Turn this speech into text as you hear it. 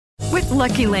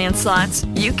Lucky Land Slots,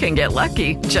 you can get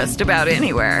lucky just about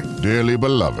anywhere. Dearly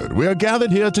beloved, we are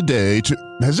gathered here today to...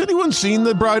 Has anyone seen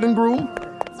the bride and groom?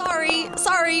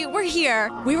 Sorry, we're here.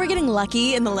 We were getting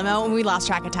lucky in the limo and we lost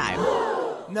track of time.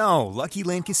 No, Lucky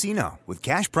Land Casino, with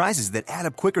cash prizes that add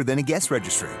up quicker than a guest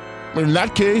registry. In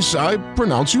that case, I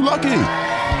pronounce you lucky.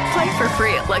 Play for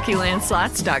free at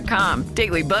LuckyLandSlots.com.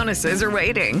 Daily bonuses are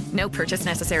waiting. No purchase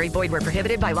necessary. Void where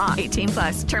prohibited by law.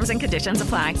 18+. Terms and conditions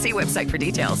apply. See website for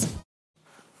details.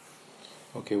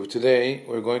 Okay, well, today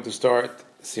we're going to start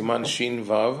Siman Shin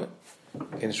Vav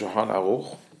in Shulchan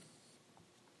Aruch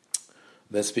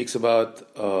that speaks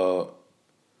about the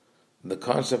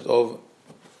concept of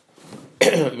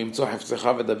Mimtzo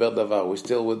Hefzecha V'daber Davar. We're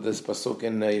still with this pasuk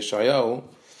in Yeshayahu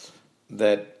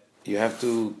that you have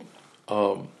to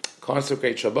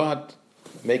consecrate Shabbat,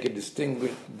 make it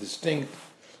distinct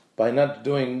by not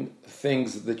doing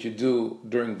things that you do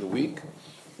during the week.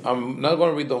 I'm not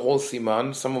going to read the whole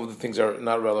siman. Some of the things are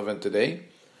not relevant today.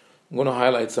 I'm going to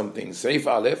highlight some things. Seif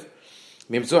Aleph,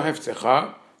 Mimtzo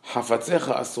Hefzecha,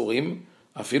 Hafatzecha Asurim,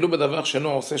 Afilu B'davar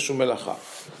Sheno Oseh Shum Melacha.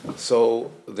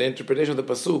 So the interpretation of the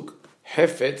pasuk,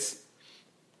 Hefetz,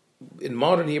 in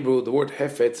modern Hebrew, the word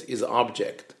Hefetz is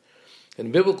object.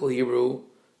 In biblical Hebrew,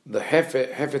 the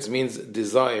Hefetz means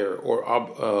desire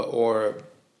or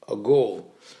a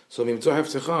goal. So Mimtzo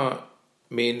Hefzecha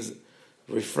means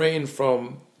refrain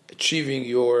from achieving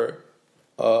your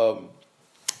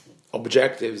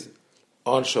objectives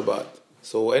on Shabbat.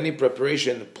 So any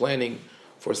preparation, planning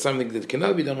for something that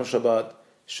cannot be done on Shabbat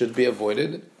should be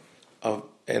avoided.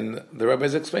 And the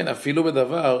rabbis explain, Afilu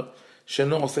b'davar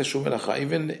sheno oseh shum melacha,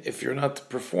 even if you're not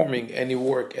performing any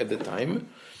work at the time.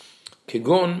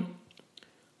 Kegon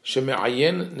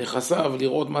sheme'ayen nechasav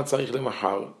lirot ma tzarich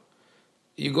lemachar.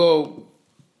 You go,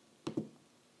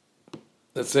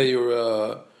 let's say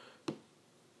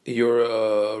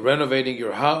you're renovating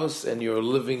your house and you're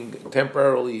living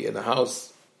temporarily in a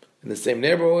house in the same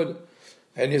neighborhood,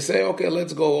 and you say, okay,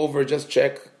 let's go over, just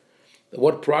check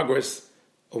what progress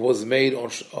was made on,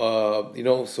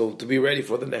 so to be ready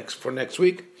for next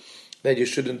week, that you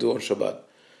shouldn't do on Shabbat.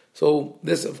 So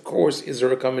this, of course, is a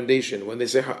recommendation. When they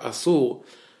say asur,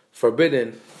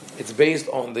 forbidden, it's based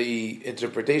on the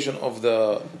interpretation of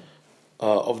the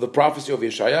prophecy of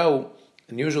Yeshayahu,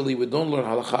 and usually we don't learn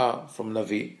halacha from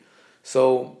Navi.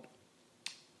 So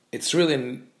it's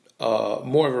really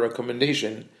more of a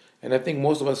recommendation, and I think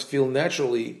most of us feel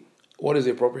naturally what is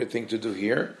the appropriate thing to do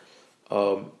here.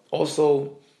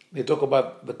 Also, they talk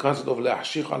about the concept of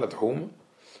le'ashich al adhum,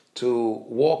 to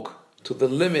walk to the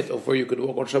limit of where you could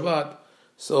walk on Shabbat.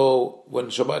 So when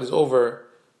Shabbat is over,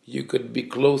 you could be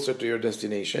closer to your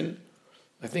destination.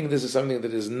 I think this is something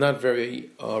that is not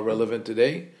very relevant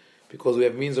today, because we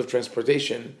have means of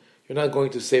transportation. You're not going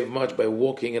to save much by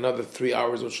walking another 3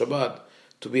 hours of Shabbat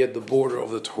to be at the border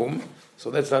of the Tehum. So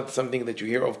that's not something that you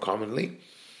hear of commonly.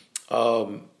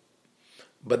 But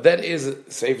that is,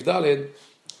 Seif Daled,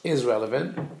 is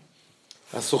relevant.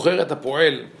 הסוחר את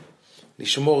הפועל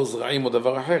לשמור זרעים או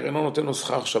דבר אחר, אינו נותן לו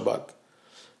שכר שבת.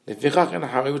 לפיכך אין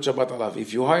אחריות שבת עליו.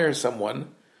 If you hire someone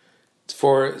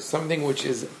for something which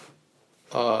is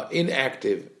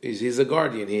inactive, he's a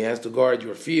guardian, he has to guard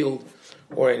your field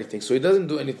or anything, so he doesn't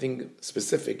do anything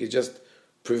specific, he's just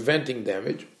preventing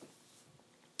damage,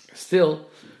 still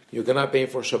you cannot pay him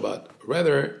for Shabbat.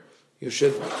 Rather, you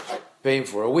should pay him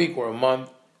for a week or a month,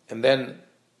 and then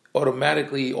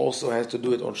automatically also has to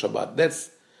do it on Shabbat.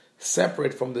 That's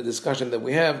separate from the discussion that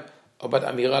we have about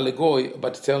Amira Legoy,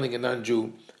 about telling a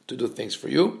non-Jew to do things for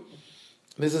you.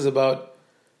 This is about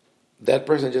that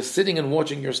person just sitting and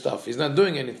watching your stuff. He's not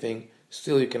doing anything,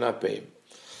 still you cannot pay him.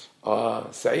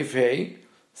 Saif Hey,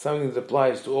 something that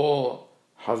applies to all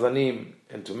Hazanim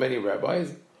and to many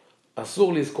rabbis.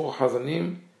 Asur lizkor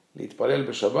Hazanim, להתפלל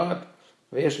בשבת,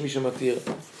 ויש מי שמתיר.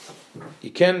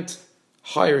 You can't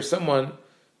hire someone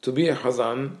to be a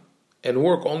Hazan and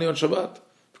work only on Shabbat,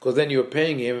 because then you're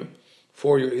paying him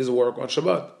for his work on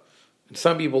Shabbat. And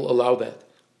some people allow that.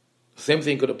 The same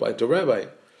thing could apply to a rabbi.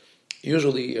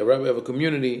 Usually a rabbi of a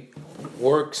community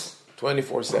works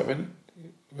 24/7.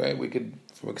 Right?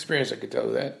 From experience, I could tell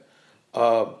you that.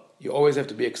 You always have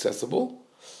to be accessible.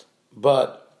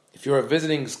 But if you're a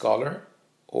visiting scholar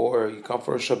or you come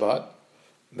for a Shabbat,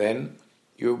 then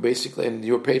you basically, and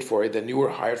you're paid for it, then you were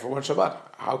hired for one Shabbat.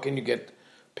 How can you get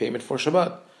payment for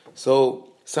Shabbat? So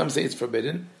some say it's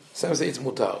forbidden, some say it's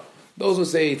mutar. Those who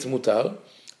say it's mutar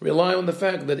rely on the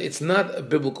fact that it's not a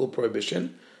biblical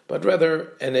prohibition, but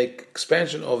rather an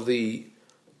expansion of the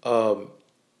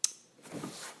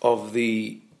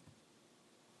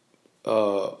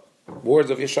words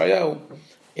of Yeshayahu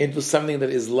into something that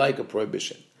is like a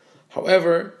prohibition.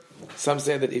 However, Some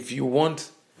say that if you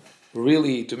want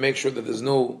really to make sure that there's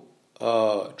no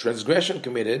transgression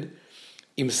committed,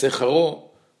 im secharo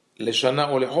leshana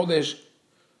or lechodesh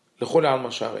lechol al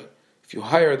mashari. If you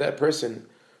hire that person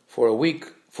for a week,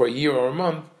 for a year or a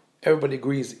month, everybody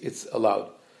agrees it's allowed.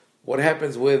 What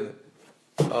happens with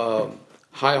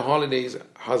high holidays,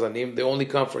 Hazanim, they only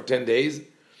come for 10 days,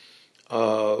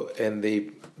 and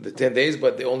the 10 days,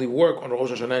 but they only work on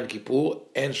Rosh Hashanah and Kippur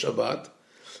and Shabbat.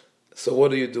 So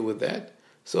what do you do with that?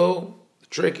 So the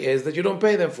trick is that you don't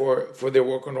pay them for their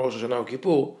work on Rosh Hashanah and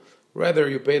Kippur. Rather,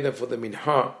 you pay them for the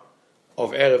minha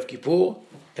of Erev Kippur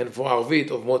and for Arvit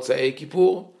of Motzei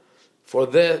Kippur. For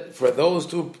those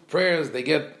two prayers, they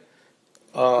get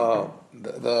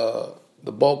the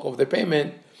bulk of the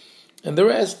payment, and the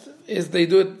rest is they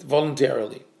do it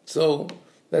voluntarily. So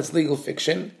that's legal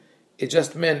fiction. It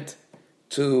just meant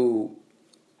to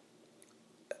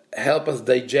help us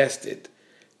digest it,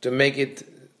 to make it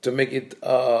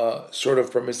sort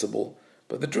of permissible.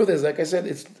 But the truth is, like I said,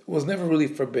 it was never really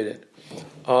forbidden.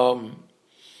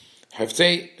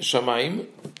 חפצי שמיים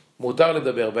מותר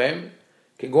לדבר בהם,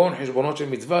 כגון חשבונות של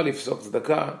מצווה לפסוק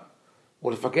צדקה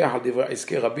ולפקח על דברי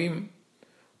עסקי רבים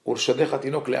ולשדך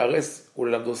התינוק לארס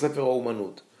וללמדו ספר או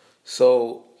אומנות.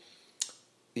 So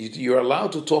you're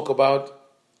allowed to talk about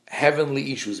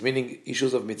heavenly issues, meaning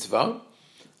issues of mitzvah,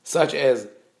 such as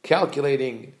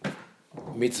calculating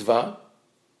mitzvah.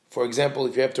 For example,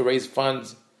 if you have to raise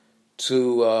funds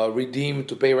to redeem,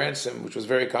 to pay ransom, which was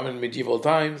very common in medieval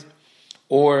times,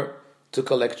 or to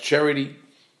collect charity,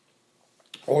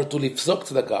 or to lifzok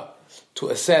tzedakah, to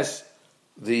assess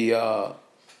the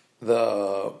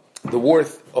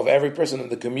worth of every person in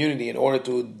the community in order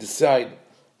to decide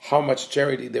how much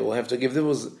charity they will have to give. This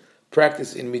was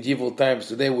practice in medieval times.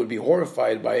 Today would be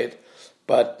horrified by it,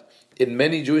 but in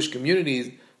many Jewish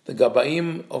communities, the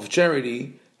Gabaim of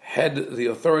charity had the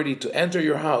authority to enter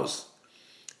your house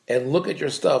and look at your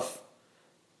stuff,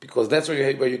 because that's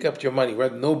where you kept your money,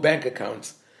 right? No bank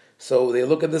accounts. So they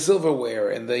look at the silverware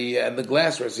and the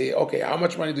glassware, say, okay, how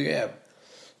much money do you have?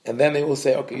 And then they will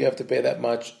say, okay, you have to pay that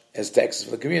much as taxes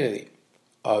for the community.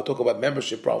 Talk about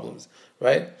membership problems,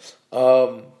 right?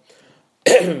 So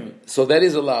that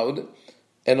is allowed.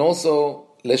 And also,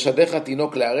 leshadecha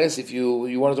tinok le'ares, if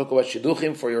you want to talk about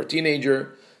shidduchim for your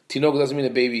teenager, tinok doesn't mean a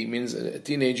baby, it means a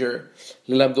teenager.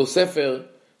 Lelamdo sefer,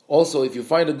 also, if you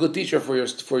find a good teacher for your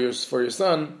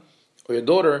son or your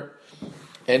daughter,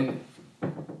 and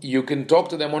you can talk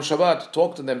to them on Shabbat,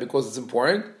 talk to them because it's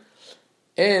important.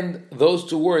 And those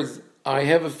two words, I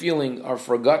have a feeling, are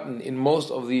forgotten in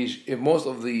most of the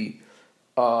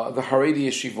Haredi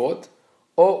yeshivot.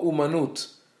 O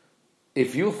umanut.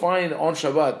 If you find on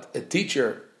Shabbat a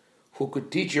teacher who could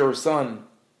teach your son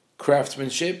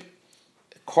craftsmanship,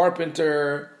 a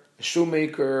carpenter, a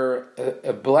shoemaker,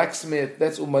 a blacksmith,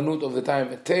 that's umanut of the time,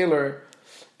 a tailor,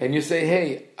 and you say,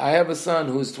 hey, I have a son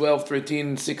who's 12,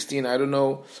 13, 16, I don't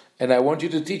know, and I want you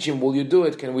to teach him, will you do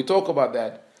it? Can we talk about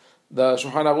that? The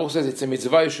Shulchan Aruch says it's a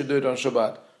mitzvah, you should do it on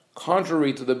Shabbat.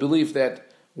 Contrary to the belief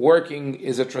that working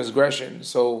is a transgression.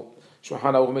 So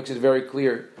Shulchan Aruch makes it very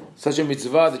clear. Such a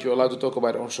mitzvah that you're allowed to talk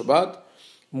about on Shabbat.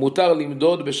 Mutar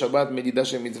limdod b'Shabbat medida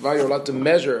shel mitzvah. You're allowed to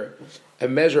measure a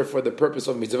measure for the purpose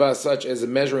of mitzvah, such as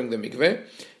measuring the mikveh.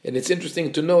 And it's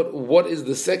interesting to note what is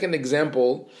the second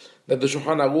example that the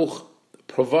Shulchan Aruch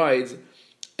provides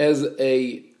as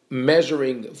a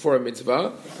measuring for a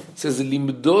mitzvah. It says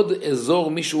limdod ezor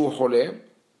mishu chole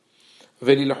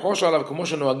וללחוש עליו כמו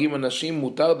שנוהגים אנשים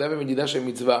מותר דווקא מדידה של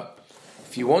מצווה.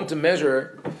 If you want to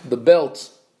measure the belt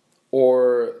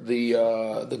or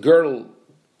the girdle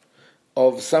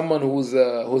of someone who's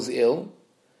ill,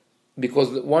 because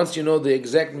once you know the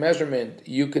exact measurement,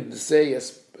 you could say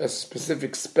a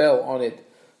specific spell on it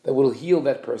that will heal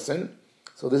that person.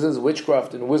 So this is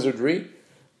witchcraft and wizardry,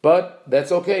 but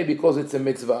that's okay because it's a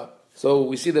mitzvah. So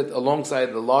we see that alongside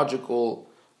the logical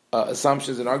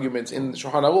assumptions and arguments in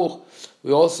Shulchan Aruch,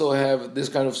 we also have this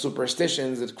kind of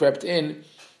superstitions that crept in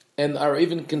and are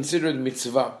even considered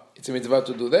mitzvah. It's a mitzvah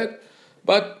to do that.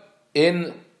 But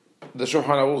in the Shulchan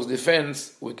Aruch's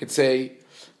defense, we could say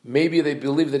maybe they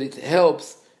believe that it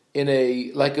helps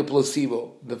like a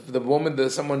placebo. The moment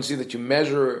that someone sees that you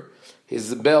measure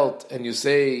his belt and you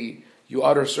say, you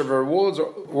utter several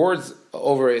words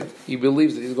over it, he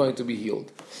believes that he's going to be healed.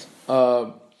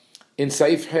 In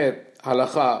Saif Het,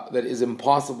 halacha that is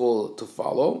impossible to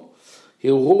follow,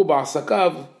 Hirhur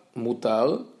ba'asakav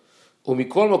mutar,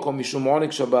 ומכל מקום משום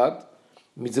עונג שבת,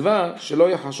 מצווה שלא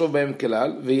יחשוב בהם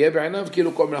כלל, ויהיה בעיניו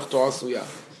כאילו כל מלאכתו עשויה.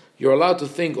 You're allowed to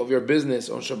think of your business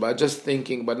on Shabbat, just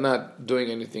thinking, but not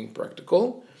doing anything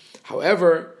practical.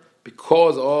 However,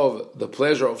 because of the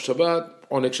pleasure of Shabbat,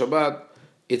 Oneg Shabbat,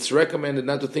 it's recommended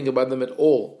not to think about them at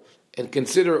all and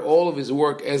consider all of his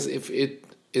work as if it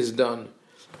is done.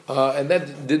 And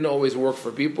that didn't always work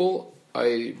for people.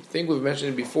 I think we've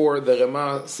mentioned it before. The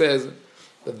Rema says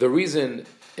that the reason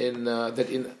that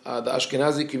in the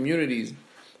Ashkenazi communities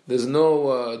there's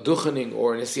no duchening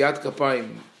or nesiyat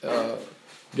kapayim,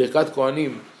 birkat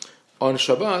kohanim on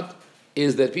Shabbat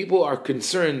is that people are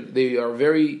concerned. They are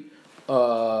very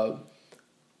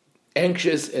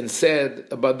anxious and sad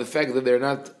about the fact that they're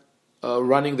not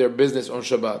running their business on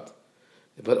Shabbat.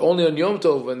 But only on Yom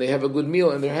Tov, when they have a good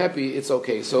meal and they're happy, it's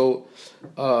okay. So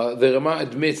the Rama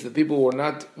admits that it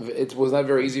was not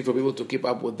very easy for people to keep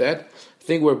up with that. I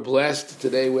think we're blessed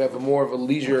today. We have more of a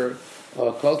leisure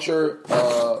culture.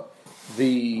 I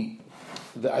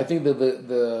think that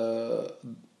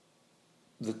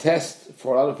the test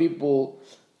for a lot of people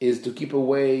is to keep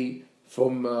away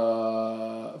from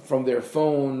their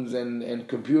phones and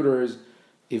computers.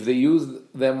 If they use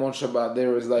them on Shabbat,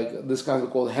 there is like this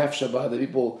concept called half Shabbat, that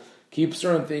people keep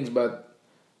certain things, but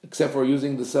except for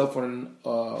using the cell phone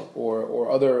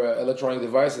or other electronic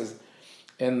devices.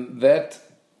 And that,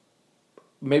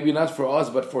 maybe not for us,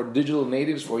 but for digital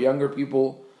natives, for younger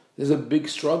people, there's a big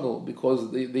struggle because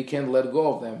they can't let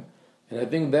go of them. And I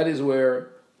think that is where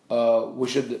we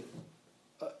should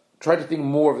try to think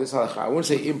more of this halakha. I wouldn't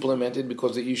say implement it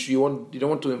because you don't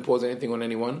want to impose anything on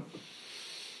anyone,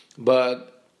 but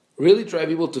really try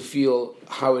people to feel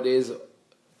how it is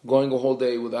going a whole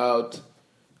day without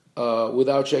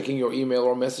checking your email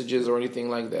or messages or anything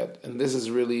like that. And this is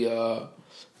really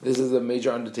this is a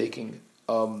major undertaking.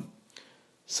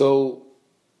 So,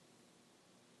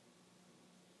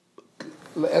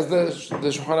 as the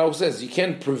Shulchan Aruch says, you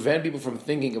can't prevent people from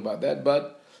thinking about that,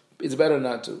 but it's better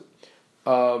not to.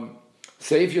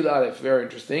 Seif Yud Aleph, very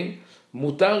interesting.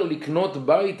 מותר לקנות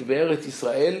בית בארץ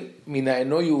ישראל מן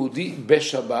האינו יהודי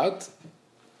בשבת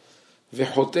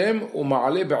וחותם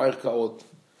ומעלה בערכאות.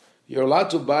 You're allowed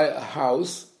to buy a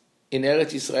house in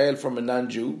Eretz Israel from a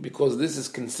non-Jew because this is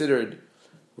considered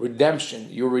redemption.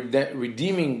 You're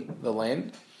redeeming the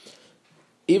land,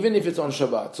 even if it's on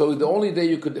Shabbat. So the only day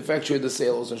you could effectuate the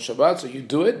sale is on Shabbat, so you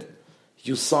do it,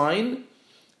 you sign,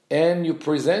 and you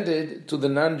present it to the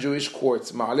non-Jewish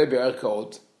courts. מעלה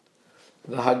בערכאות.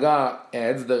 The Haggah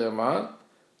adds, the Rema,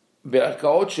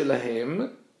 בערכאות שלהם,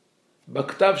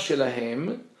 בכתב שלהם,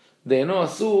 דהיינו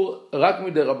אסור רק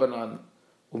מדי רבנן,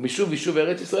 ומשוב יישוב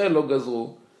ארץ ישראל לא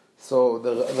גזרו. So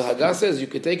the Haggah says you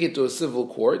could take it to a civil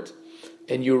court,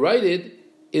 and you write it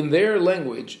in their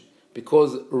language,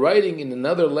 because writing in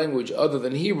another language other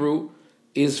than Hebrew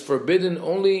is forbidden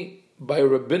only by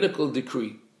rabbinical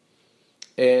decree.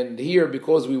 And here,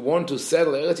 because we want to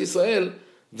settle Eretz Israel,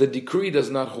 the decree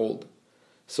does not hold.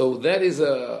 So that is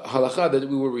a halakha that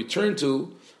we will return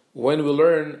to when we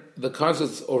learn the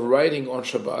concepts of writing on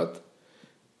Shabbat.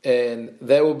 And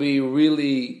that will be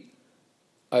really,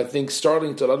 I think,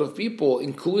 startling to a lot of people,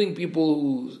 including people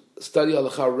who study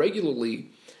halakha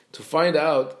regularly, to find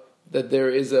out that there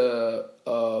is a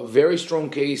very strong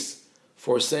case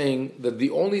for saying that the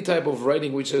only type of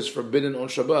writing which is forbidden on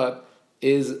Shabbat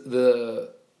is the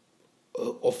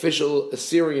official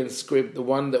Assyrian script, the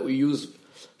one that we use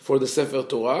for the Sefer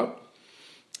Torah.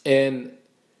 And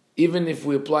even if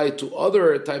we apply it to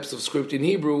other types of script in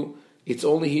Hebrew, it's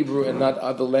only Hebrew and not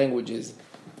other languages.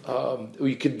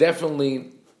 We could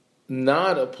definitely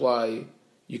not apply,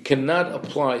 you cannot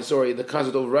apply, the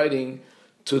concept of writing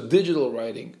to digital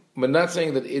writing. We're not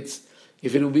saying that if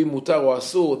it will be mutar or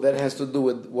asur, that has to do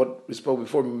with what we spoke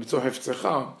before,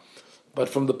 but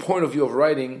from the point of view of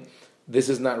writing, this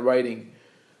is not writing,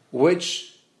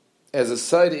 which, as a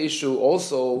side issue,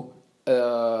 also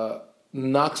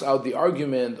knocks out the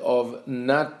argument of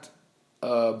not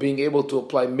being able to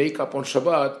apply makeup on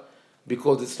Shabbat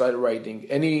because it's light writing.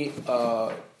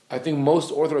 I think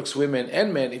most Orthodox women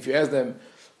and men, if you ask them,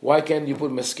 why can't you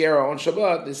put mascara on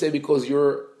Shabbat? They say because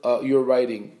you're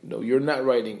writing. No, you're not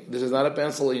writing. This is not a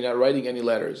pencil. You're not writing any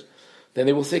letters. Then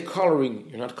they will say coloring.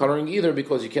 You're not coloring either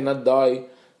because you cannot dye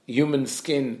human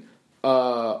skin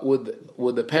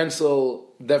with a pencil,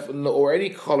 or any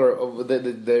color of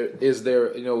that there is there,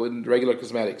 in regular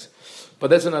cosmetics. But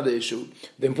that's another issue.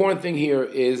 The important thing here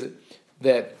is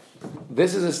that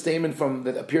this is a statement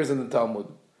that appears in the Talmud.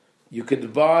 You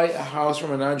could buy a house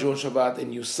from a non-Jew on Shabbat,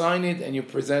 and you sign it and you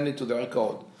present it to the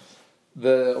Arkot.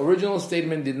 The original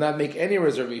statement did not make any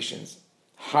reservations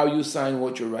how you sign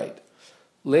what you write.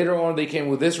 Later on, they came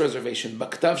with this reservation: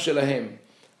 Baktav shelahem.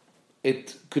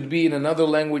 It could be in another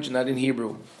language, not in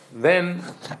Hebrew. Then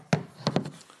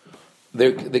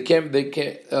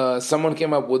someone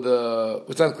came up with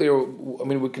it's not clear. I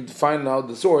mean, we could find out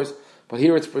the source, but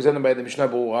here it's presented by the Mishnah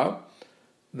Berurah.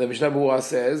 The Mishnah Berurah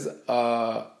says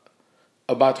about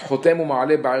Chotem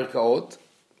u'ma'aleh ba'irkaot,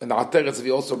 and the Ater Tzvi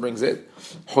also brings it.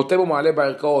 Chotem u'ma'aleh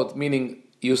ba'irkaot, meaning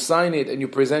you sign it and you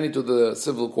present it to the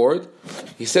civil court.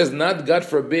 He says, not God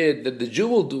forbid that the Jew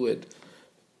will do it,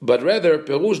 but rather,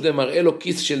 Perush de mar'elo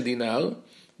kis shel dinar,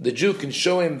 the Jew can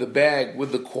show him the bag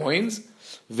with the coins,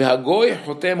 v'hagoy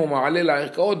chotem u'ma'aleh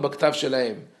la'irkaot b'ktav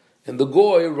shelaim. And the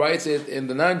goy writes it, and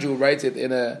the non-Jew writes it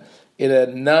in a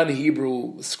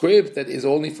non-Hebrew script that is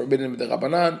only forbidden with the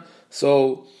Rabbanan.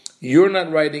 So you're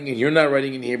not writing, and you're not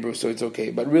writing in Hebrew, so it's okay.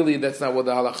 But really, that's not what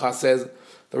the halakha says.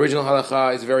 The original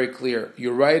halakha is very clear.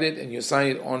 You write it and you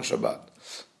sign it on Shabbat.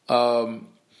 Seif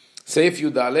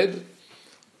Yudaled,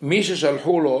 Mi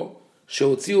sheshalhu lo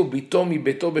שהוציאו ביתו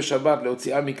מביתו בשבת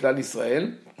להוציאה מכלל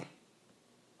ישראל,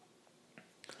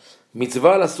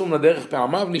 מצווה לשום לדרך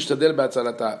פעמיו להשתדל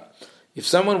בהצלתה. If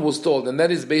someone was told, and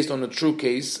that is based on a true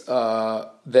case,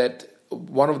 that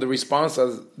one of the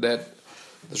responses that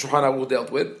the Shulchan Aruch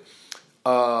dealt with,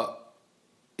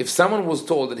 if someone was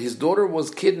told that his daughter was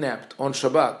kidnapped on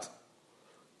Shabbat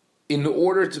in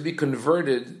order to be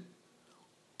converted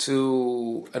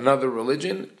to another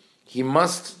religion, he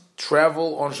must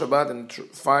travel on Shabbat and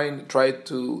try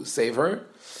to save her.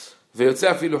 He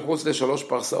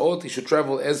should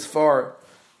travel as far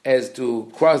as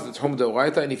to cross the Tchum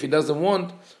Deoraita, and if he doesn't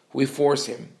want, we force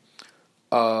him.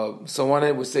 So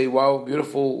one would say, wow,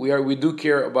 beautiful, we do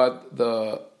care about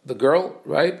the girl,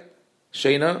 right?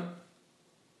 Shayna?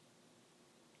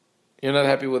 You're not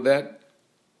happy with that?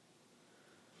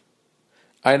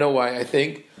 I know why, I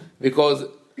think. Because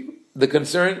the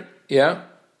concern, yeah?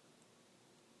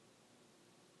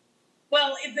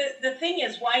 Well, the thing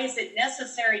is, why is it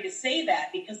necessary to say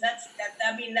that? Because that's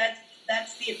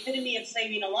the epitome of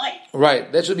saving a life.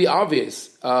 Right, that should be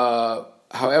obvious.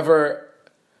 However,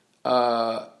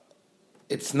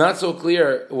 it's not so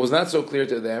clear. It was not so clear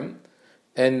to them,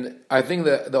 and I think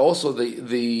that also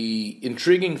the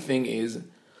intriguing thing is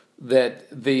that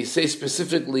they say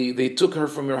specifically they took her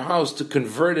from your house to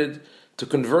convert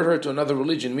her to another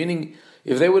religion. Meaning,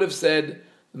 if they would have said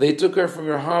they took her from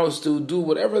your house to do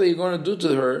whatever they're going to do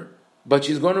to her, but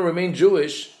she's going to remain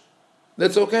Jewish,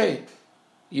 that's okay.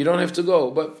 You don't have to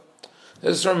go. But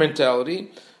there's a certain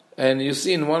mentality. And you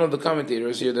see in one of the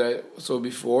commentators here that I saw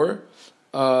before,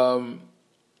 where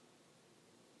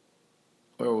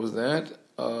was that?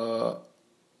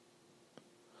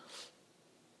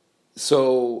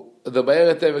 So the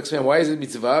Ba'er Tev explained, why is it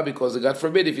mitzvah? Because God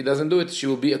forbid, if he doesn't do it, she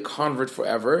will be a convert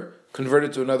forever,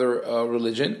 converted to another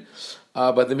religion.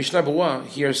 But the Mishnah Berurah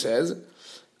here says,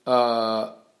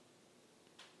 V'chol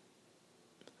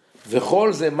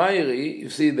ze mayri, you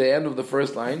see the end of the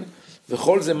first line,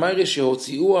 V'chol ze mayri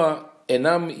shehotziua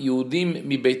enam Yehudim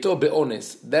mibeito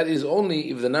be'ones. That is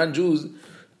only if the non-Jews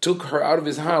took her out of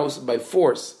his house by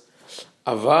force.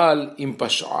 Aval im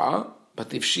pash'a,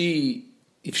 but if she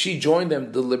joined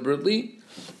them deliberately,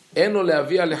 eno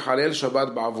le'avia lechalel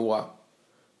Shabbat ba'avura.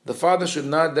 The father should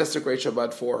not desecrate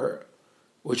Shabbat for her,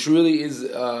 which really is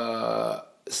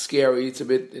scary. It's a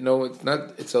bit,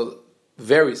 it's a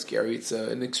very scary. It's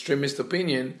an extremist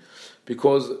opinion,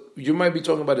 because you might be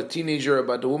talking about a teenager,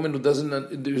 about a woman who doesn't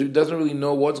really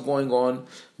know what's going on.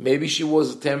 Maybe she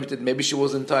was tempted, maybe she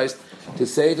was enticed to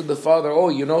say to the father,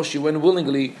 "Oh, she went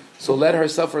willingly, so let her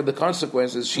suffer the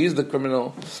consequences. She's the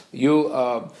criminal."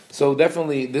 So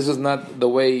definitely, this is not the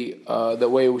way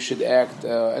we should act.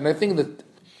 And I think that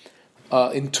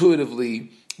intuitively,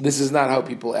 this is not how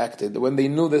people acted. When they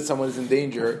knew that someone is in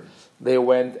danger, they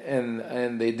went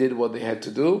and they did what they had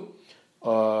to do.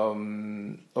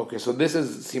 Okay, so this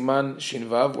is Siman Shin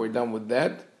Vav. We're done with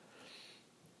that.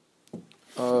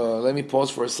 Let me pause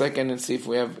for a second and see if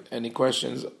we have any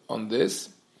questions on this.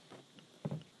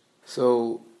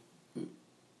 So, we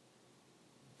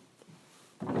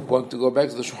want to go back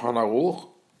to the Shulchan Aruch.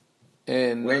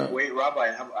 And wait, Rabbi,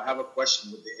 I have a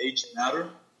question. Would the age matter?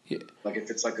 Yeah. Like if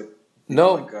it's like a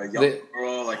young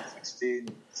girl, like 16?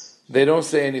 They don't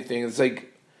say anything. It's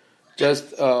like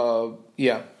just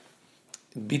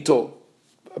Bito.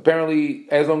 Apparently,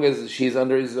 as long as she's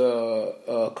under his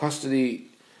custody,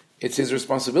 it's his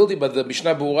responsibility. But the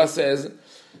Mishnah Berurah says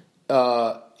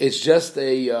it's just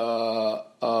this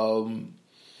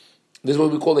is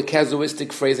what we call the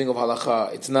casuistic phrasing of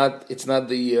halakha. It's not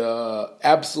the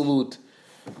absolute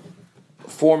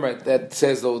format that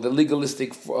says, though, the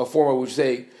legalistic format which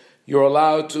say you're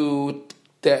allowed to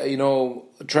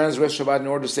transgress Shabbat in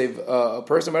order to save a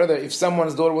person. But rather, if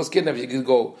someone's daughter was kidnapped, you could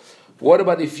go. What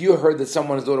about if you heard that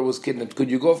someone's daughter was kidnapped?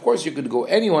 Could you go? Of course you could go.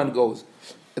 Anyone goes.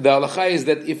 The halakha is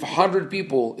that if 100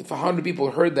 people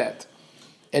heard that,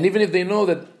 and even if they know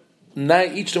that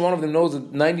each one of them knows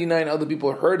that 99 other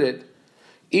people heard it,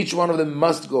 each one of them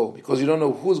must go, because you don't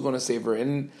know who's going to save her.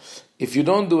 And if you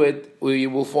don't do it, you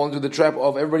will fall into the trap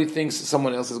of everybody thinks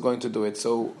someone else is going to do it.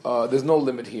 So there's no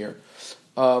limit here.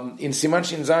 In Siman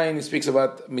Shin Zayin, he speaks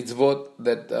about mitzvot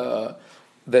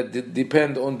that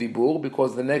depend on dibur,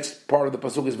 because the next part of the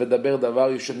pasuk is v'daber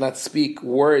davar. You should not speak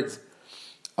words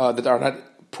that are not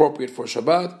appropriate for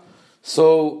Shabbat.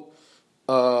 So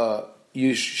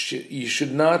you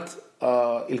should not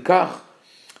ilkach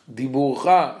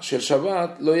diburcha shel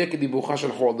Shabbat lo yeh kediburcha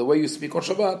shel chol. The way you speak on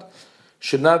Shabbat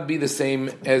should not be the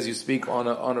same as you speak on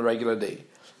a regular day.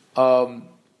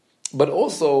 But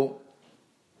also,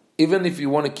 even if you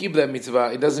want to keep that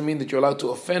mitzvah, it doesn't mean that you're allowed to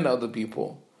offend other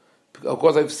people. Of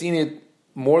course, I've seen it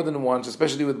more than once,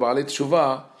 especially with Baalei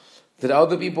Teshuvah, that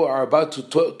other people are about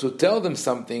to tell them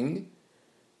something,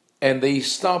 and they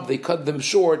stop, they cut them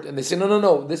short, and they say,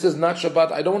 no, this is not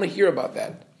Shabbat, I don't want to hear about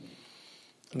that.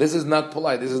 This is not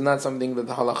polite, this is not something that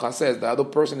the halacha says. The other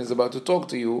person is about to talk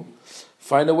to you,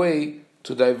 find a way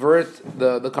to divert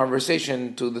the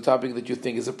conversation to the topic that you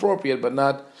think is appropriate, but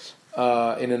not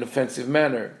in an offensive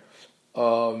manner.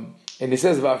 And he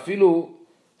says, Va'afilu,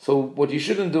 so what you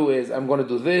shouldn't do is, I'm going to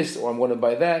do this, or I'm going to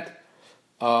buy that.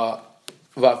 Va'afilu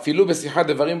b'sihat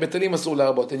devarim betelim asur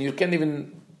la'arbot. And you can't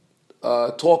even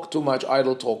talk too much,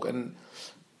 idle talk. And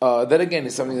that again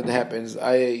is something that happens.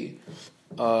 I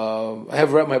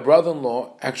have read my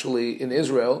brother-in-law, actually in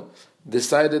Israel,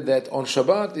 decided that on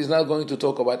Shabbat he's not going to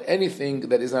talk about anything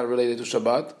that is not related to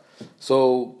Shabbat.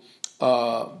 So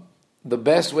the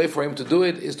best way for him to do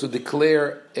it is to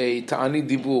declare a ta'anit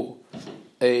dibur,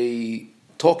 a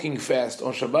talking fast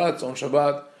on Shabbat. So on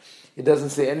Shabbat, he doesn't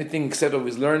say anything except of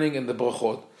his learning and the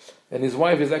brachot. And his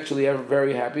wife is actually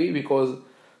very happy, because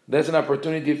that's an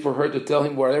opportunity for her to tell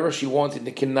him whatever she wants, and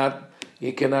he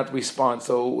cannot respond.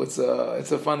 So it's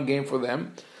a fun game for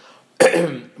them.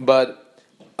 But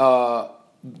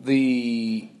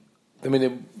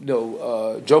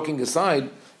joking aside,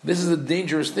 this is a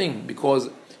dangerous thing, because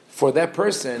for that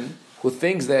person who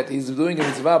thinks that he's doing a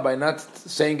mitzvah by not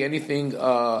saying anything,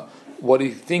 what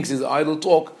he thinks is idle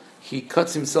talk, he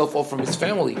cuts himself off from his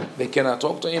family. They cannot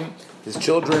talk to him, his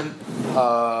children.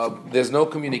 There's no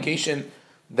communication.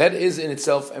 That is in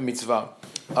itself a mitzvah.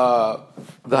 The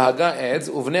Haggah adds,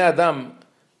 "Uvnei Adam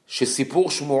shesipur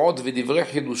shmuot v'divrei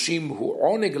chidushim hu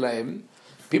oneg lahem."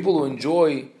 People who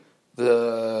enjoy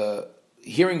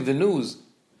hearing the news,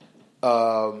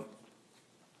 and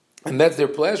that's their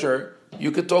pleasure.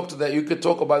 You could talk to that. You could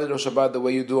talk about it on Shabbat the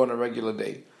way you do on a regular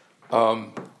day.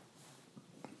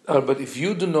 But if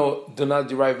you do not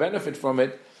derive benefit from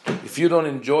it, if you don't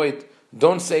enjoy it,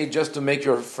 don't say it just to make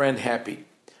your friend happy,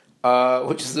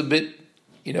 which is a bit,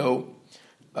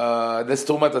 that's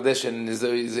Tumat Adeshin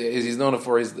is known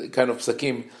for his kind of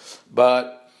psakim.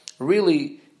 But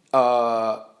really,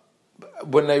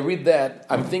 when I read that,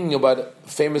 I'm thinking about a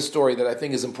famous story that I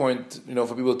think is important,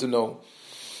 for people to know.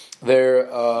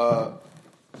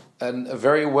 And a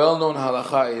very well-known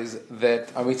halacha is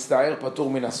that Amitzta'er patur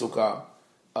min hasukah,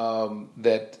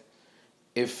 that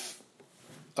if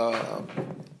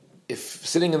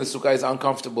sitting in the sukkah is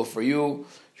uncomfortable for you,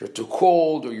 you're too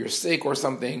cold or you're sick or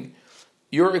something,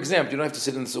 you're exempt. You don't have to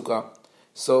sit in the sukkah.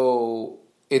 So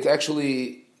it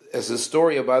actually is a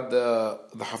story about the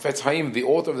Hafetz Haim, the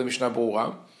author of the Mishnah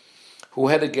Berurah, who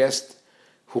had a guest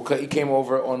who came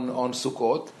over on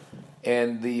Sukkot,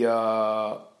 and the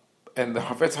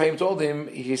Hafetz Haim told him,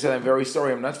 he said, "I'm very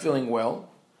sorry, I'm not feeling well.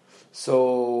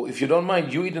 So if you don't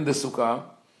mind, you eat in the sukkah.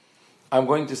 I'm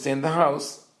going to stay in the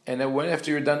house, and then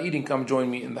after you're done eating, come join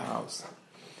me in the house."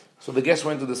 So the guest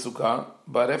went to the sukkah,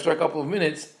 but after a couple of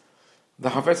minutes, the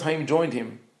Hafetz Haim joined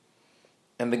him.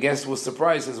 And the guest was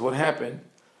surprised, says, "What happened?"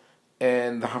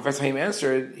 And the Hafetz Haim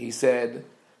answered, he said,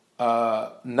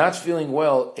 "Not feeling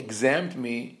well exempt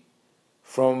me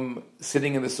from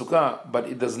sitting in the sukkah, but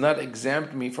it does not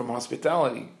exempt me from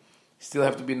hospitality. You still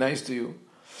have to be nice to you."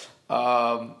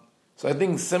 So I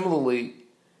think similarly,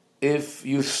 if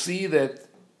you see that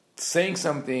saying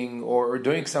something or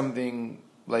doing something,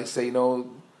 like say,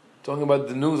 talking about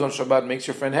the news on Shabbat makes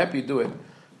your friend happy, do it.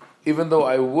 Even though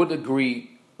I would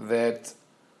agree that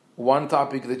one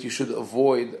topic that you should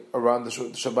avoid around the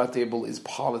Shabbat table is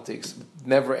politics. It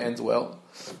never ends well.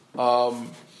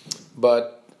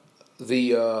 But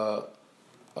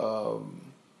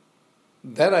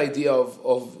that idea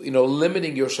of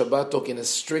limiting your Shabbat talk in a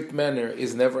strict manner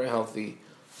is never healthy,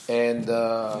 and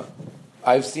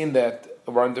I've seen that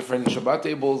around different Shabbat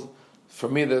tables. For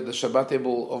me, the Shabbat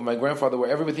table of my grandfather, where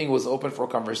everything was open for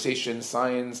conversation,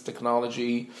 science,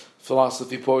 technology,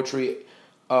 philosophy, poetry,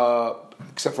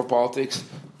 except for politics,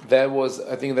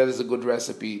 I think that is a good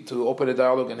recipe to open a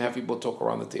dialogue and have people talk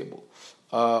around the table.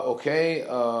 Okay.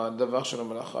 Davar Shalom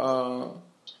Alecha.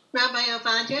 Rabbi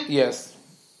Ovadia? Yes.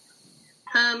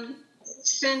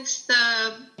 Since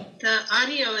the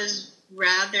audio is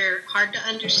rather hard to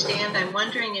understand, I'm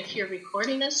wondering if you're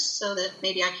recording this so that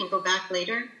maybe I can go back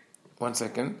later. 1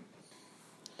 second.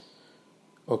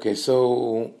 Okay,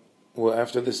 so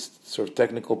after this sort of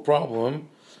technical problem,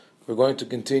 we're going to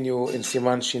continue in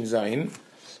Siman Shin Zayin.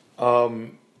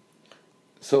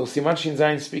 So Siman Shin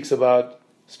Zayin speaks about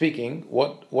speaking.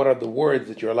 What are the words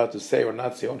that you're allowed to say or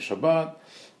not say on Shabbat?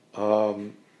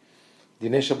 Dinei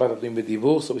Shabbat Adim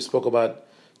B'Divur. So we spoke about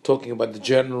talking about the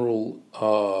general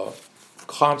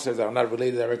concepts that are not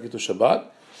related directly to Shabbat.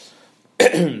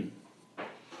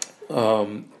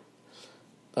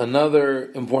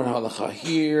 Another important halacha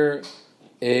here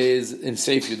is in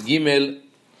Seif Yud Gimel,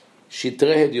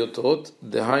 Shitrei Hedyotot,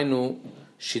 dehainu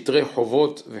Shitrei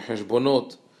Chovot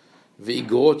v'Cheshbonot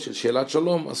v'Igrot shel Shelat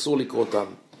Shalom asur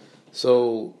likrotam.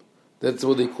 So that's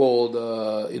what they called,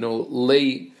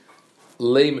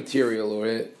 lay material,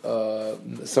 or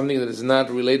something that is not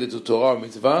related to Torah or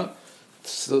mitzvah,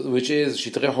 which is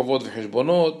Shitrei Chovot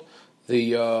v'Cheshbonot,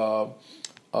 the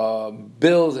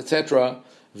bills, etc.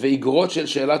 Ve'igrot shel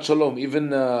Shelat Shalom,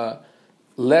 even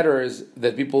letters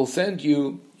that people send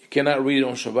you cannot read it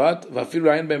on Shabbat. Va'afilu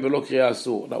ayin behem velo kriya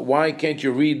asur. Now, why can't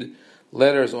you read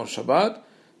letters on Shabbat?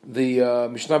 The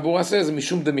Mishnah Berurah says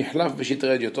mishum demihlaf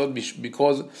b'shitrei hedyotot,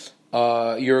 because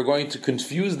you're going to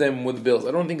confuse them with bills.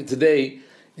 I don't think today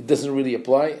it doesn't really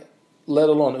apply. Let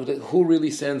alone who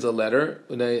really sends a letter.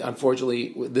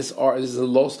 Unfortunately, this is a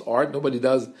lost art. Nobody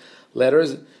does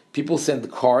letters. People send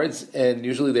cards, and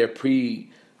usually they're pre-made.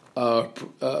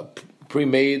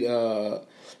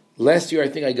 Last year, I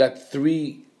think I got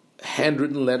 3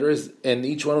 handwritten letters, and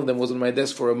each one of them was on my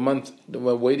desk for a month,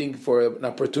 waiting for an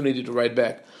opportunity to write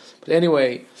back. But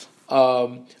anyway,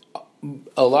 a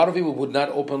lot of people would not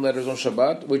open letters on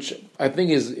Shabbat, which I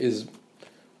think is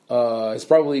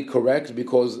probably correct,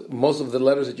 because most of the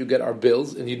letters that you get are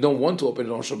bills, and you don't want to open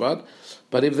it on Shabbat.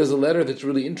 But if there's a letter that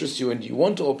really interests you and you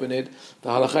want to open it, the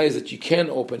halacha is that you can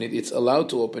open it. It's allowed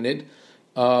to open it.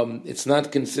 It's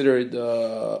not considered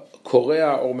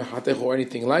korea or mechatech or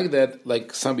anything like that,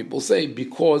 like some people say,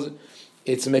 because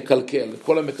it's mekalkel.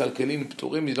 Kol mekalkelin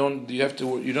pturim. You don't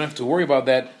have to worry about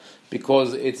that,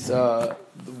 because it's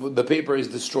the paper is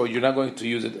destroyed. You're not going to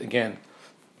use it again.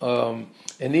 And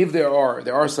if there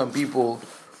are some people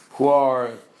who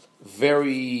are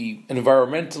very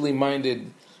environmentally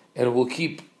minded and will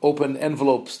keep open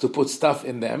envelopes to put stuff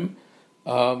in them,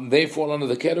 they fall under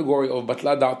the category of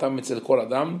batla da'atam mitzel kol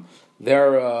adam.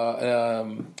 They're a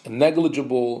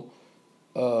negligible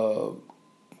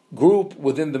group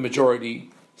within the majority,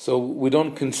 so we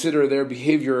don't consider their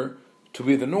behavior to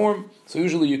be the norm. So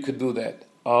usually you could do that.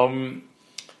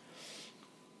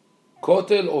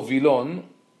 Kotel או וילון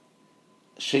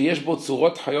שיש בו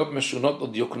צורות חיות משונות או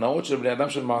דיוקנאות של בני אדם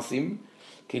של מעשים,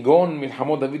 כגון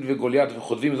מלחמות דוד וגוליית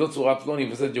וכותבים זאת צורת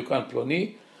פלוני וזה דיוקן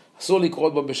פלוני, אסור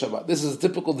לקרות בו בשבת. This is a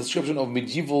typical description of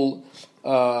medieval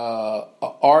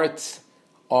art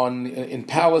in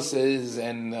palaces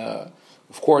and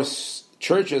of course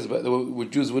churches, but which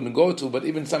Jews wouldn't go to, but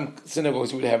even some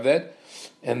synagogues would have that.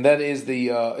 And that is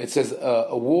it says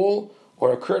a wall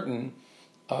or a curtain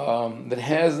that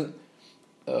has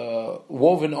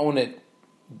woven on it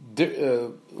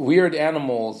weird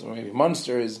animals or maybe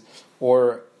monsters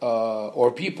or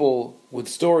people with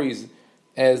stories,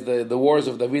 as the wars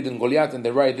of David and Goliath, and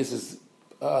they write this is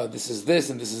this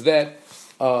and this is that.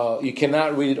 You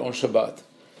cannot read it on Shabbat.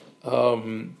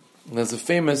 There's a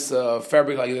famous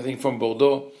fabric, like I think from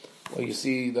Bordeaux, where you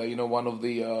see one of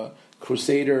the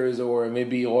Crusaders, or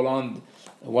maybe Roland,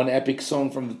 one epic song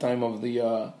from the time of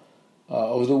the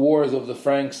wars of the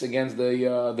Franks against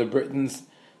the Britons.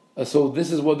 So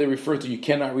this is what they refer to. You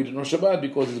cannot read it on Shabbat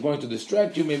because it's going to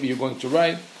distract you. Maybe you're going to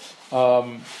write.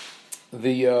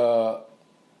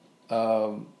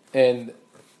 And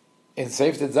in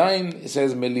Seif Zayin it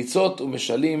says melitzot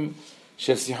u'meshalim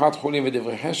shel sichat chulin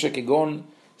v'devrei cheshek כגון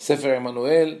ספר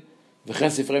עמנואל וכן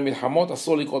ספרי מלחמות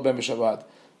אסור לקרוא בהם בשבת.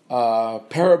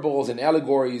 Parables and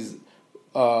allegories,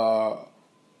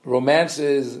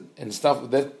 romances and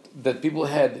stuff that people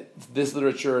had this kind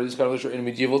of literature in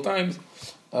medieval times.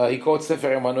 He quotes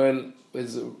Sefer Emanuel.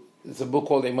 It's a book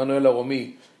called Emanuele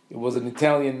Romi. It was an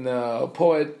Italian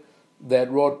poet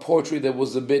that wrote poetry that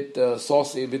was a bit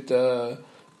saucy, a bit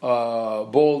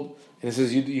bold. And he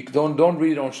says you don't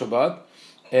read it on Shabbat.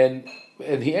 And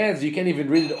he adds you can't even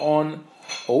read it on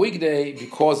a weekday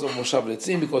because of Moshav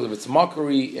Letzim, because of its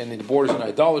mockery and it borders on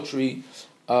idolatry.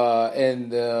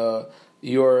 And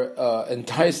you're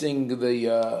enticing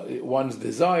the one's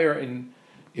desire, and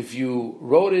if you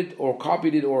wrote it or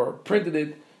copied it or printed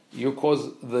it, you cause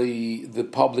the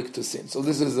public to sin. So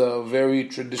this is a very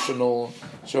traditional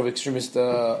sort of extremist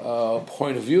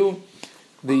point of view.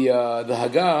 The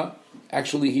Haggah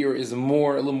actually here is a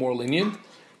little more lenient.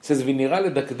 It says v'nira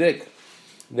ledakdek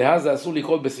דהזה אסור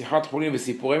לקרוא בשיחת חולין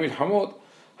וסיפורי מלחמות,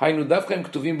 היינו דווקא הם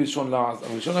כתובים בלשון לעז,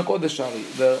 אבל בלשון הקודש הרי.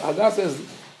 The Haggah says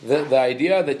the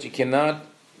idea that you cannot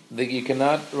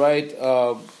write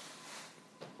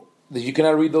that you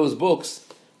cannot read those books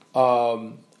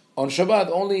on Shabbat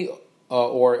only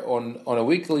or on a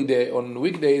weekly day, on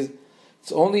weekdays.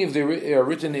 It's only if they are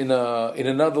written in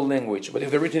another language. But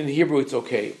if they're written in Hebrew, it's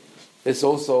okay. It's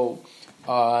also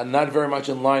not very much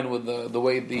in line with the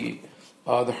way the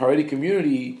Haredi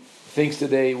community thinks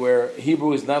today, where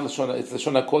Hebrew is not Lashon, it's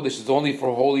Lashon HaKodesh. It's only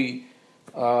for holy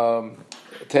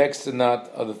texts and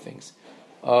not other things.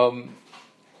 I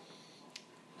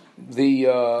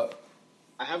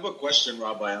have a question,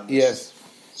 Rabbi, on this. Yes.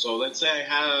 So let's say I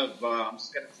have, I'm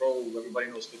just going to throw, everybody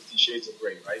knows 50 Shades of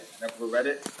Grey, right? I never read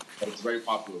it, but it's very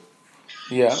popular.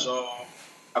 Yeah. So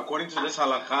according to this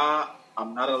halakha,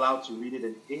 I'm not allowed to read it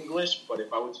in English, but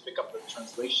if I were to pick up the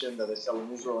translation that they sell in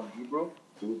Israel in Hebrew,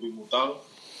 it would be mutar?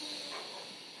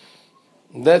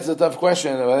 That's a tough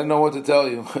question. I don't know what to tell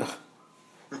you.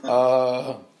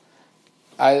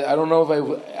 I don't know if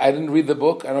I didn't read the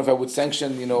book. I don't know if I would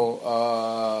sanction,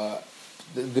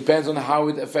 it depends on how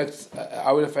it affects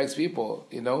people,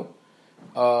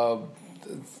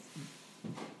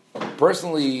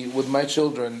 Personally, with my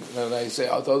children, and I say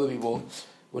out to other people,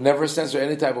 would never censor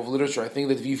any type of literature. I think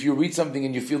that if you read something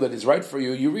and you feel that it's right for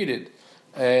you, you read it.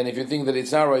 And if you think that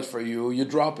it's not right for you, you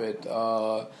drop it.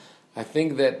 I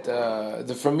think that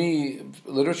for me,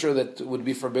 literature that would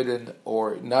be forbidden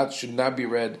or should not be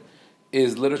read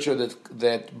is literature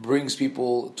that brings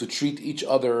people to treat each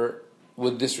other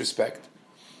with disrespect.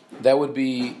 That would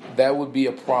be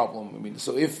a problem. I mean,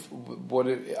 so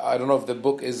I don't know if the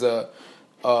book is the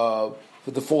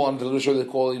full under the literature they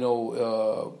call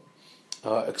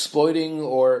exploiting,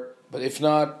 but if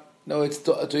not, no, it's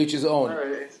to each his own.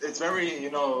 It's very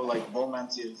like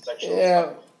romantic and sexual. Yeah.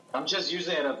 Stuff. I'm just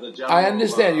using it as the general. I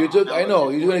understand. I know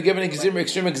you're going to give an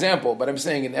extreme example, but I'm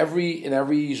saying in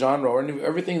every genre or in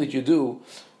everything that you do,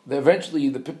 eventually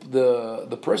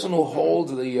the person who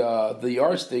holds the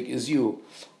yardstick is you.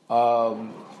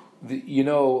 Some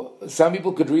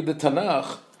people could read the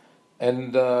Tanakh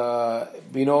and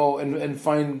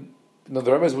find the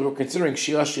rabbis were considering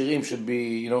Shira Shirim should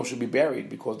be buried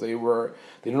because they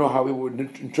didn't know how we would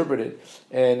interpret it.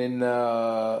 And in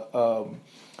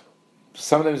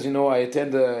sometimes I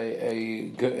attend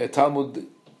a Talmud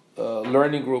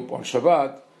learning group on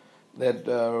Shabbat that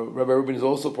Rabbi Rubin is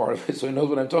also part of it, so he knows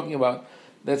what I'm talking about.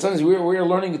 That sometimes we're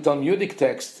learning a Talmudic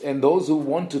text, and those who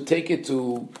want to take it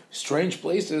to strange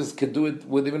places could do it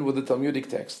even with the Talmudic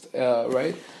text,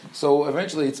 right? So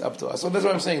eventually it's up to us. So that's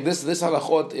what I'm saying. This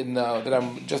halachot that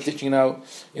I'm just teaching now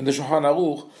in the Shulchan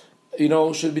Aruch,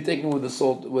 should be taken with the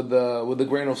salt, with the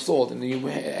grain of salt, and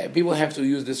people have to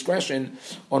use discretion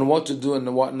on what to do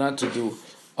and what not to do.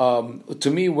 To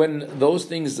me, when those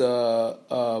things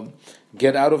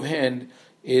get out of hand,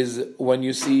 is when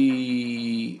you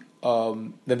see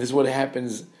that this is what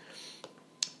happens,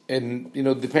 and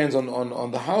depends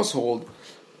on the household.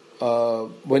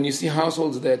 When you see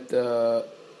households that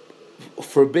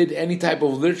forbid any type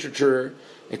of literature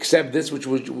except this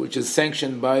which is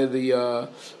sanctioned by the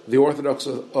Orthodox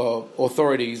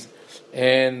authorities,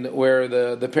 and where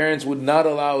the parents would not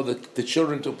allow the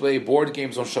children to play board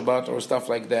games on Shabbat or stuff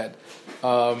like that,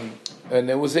 and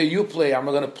they would say, "You play, I'm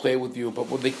not going to play with you." But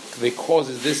what they cause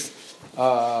is this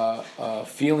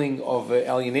feeling of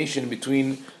alienation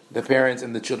between the parents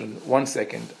and the children. 1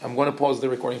 second, I'm going to pause the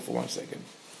recording for 1 second.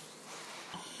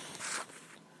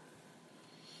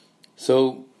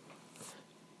 So.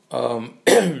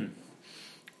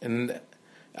 And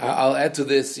I'll add to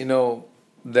this,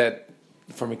 that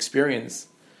from experience,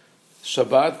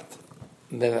 Shabbat,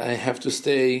 that I have to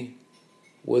stay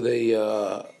with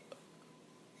a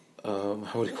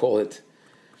how would you call it,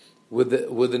 with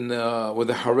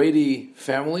a Haredi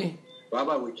family.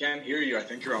 Rabbi, we can't hear you. I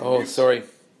think you're on mute. Oh, sorry,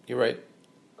 you're right.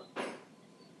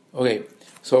 Okay,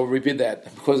 so repeat that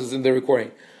because it's in the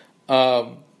recording.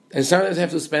 And sometimes I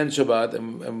have to spend Shabbat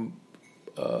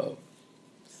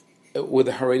with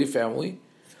a Haredi family,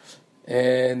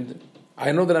 and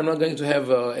I know that I'm not going to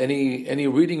have any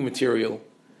reading material,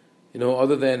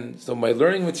 other than my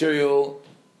learning material,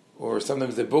 or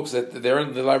sometimes the books that they're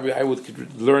in the library I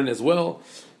could learn as well.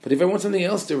 But if I want something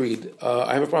else to read,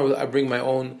 I have a problem. I bring my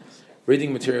own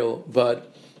reading material,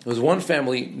 but was one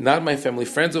family, not my family,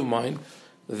 friends of mine,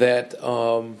 that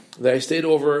I stayed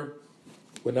over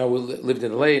when I lived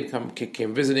in LA and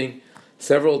came visiting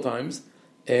several times,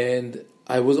 and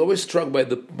I was always struck by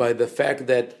the fact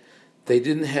that they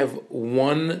didn't have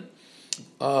one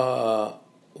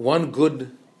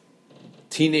good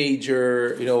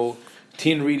teenager,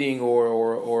 teen reading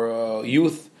or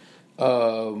youth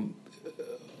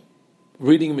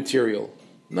reading material.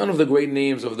 None of the great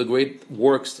names of the great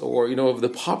works, or of the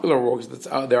popular works that's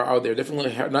out there.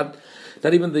 Definitely not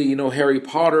even the Harry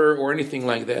Potter or anything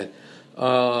like that.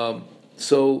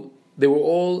 So they were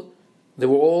all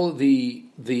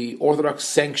the Orthodox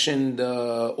sanctioned,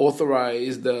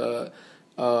 authorized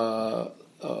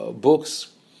books,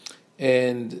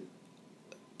 and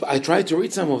I tried to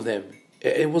read some of them.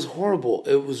 It was horrible.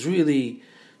 It was really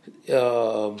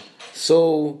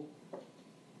so.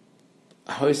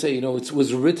 How do I say? It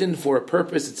was written for a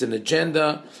purpose. It's an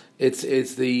agenda. It's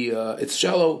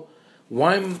shallow.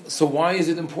 Why is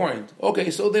it important? Okay,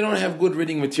 so they don't have good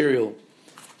reading material.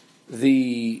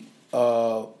 The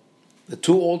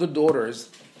two older daughters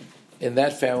in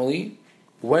that family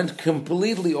went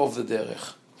completely off the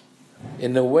derech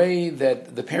in a way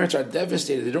that the parents are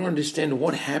devastated. They don't understand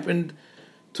what happened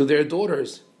to their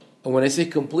daughters. And when I say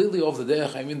completely off the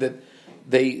derech, I mean that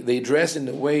they dress in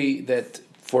a way that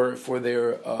for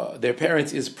their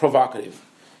parents is provocative,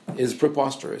 is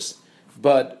preposterous.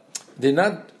 But they're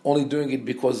not only doing it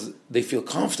because they feel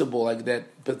comfortable like that,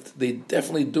 but they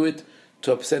definitely do it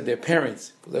to upset their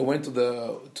parents. They went to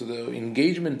the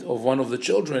engagement of one of the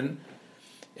children,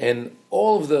 and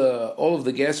all of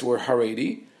the guests were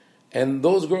Haredi, and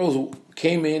those girls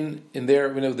came in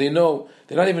there. They know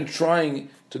they're not even trying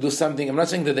to do something. I'm not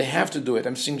saying that they have to do it.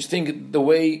 I'm saying the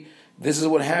way this is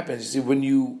what happens. You see, when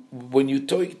you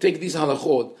take these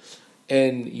halachot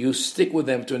and you stick with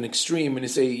them to an extreme, and you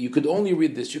say you could only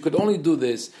read this, you could only do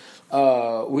this.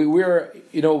 There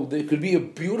could be a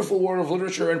beautiful world of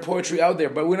literature and poetry out there,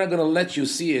 but we're not going to let you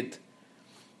see it.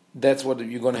 That's what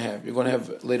you're going to have. You're going to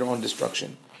have later on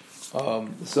destruction.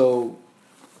 So,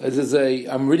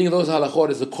 I'm reading those halachot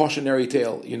as a cautionary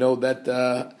tale. That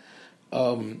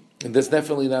that's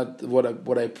definitely not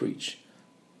what I preach.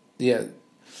 Yeah.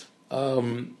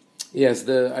 Yes.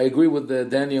 I agree with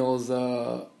Daniel's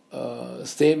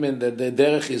statement that the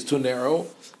derech is too narrow.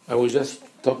 I was just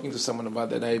talking to someone about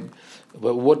that.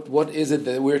 But what is it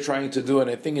that we're trying to do? And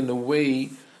I think in a way,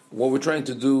 what we're trying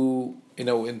to do, in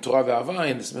Torah Ve'Ahava,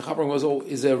 in the Smicha Program,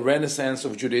 is a renaissance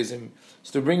of Judaism.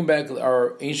 So to bring back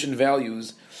our ancient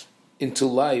values into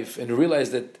life and realize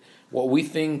that what we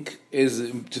think is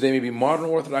today maybe modern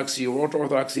Orthodoxy or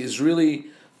Orthodoxy is really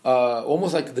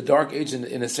almost like the Dark Age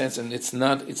in a sense, and it's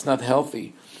not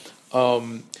healthy.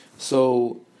 And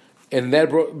that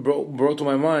brought to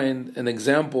my mind an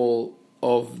example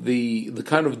of the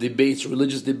kind of debates,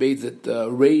 religious debates that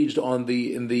raged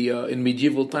in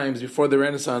medieval times before the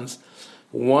Renaissance.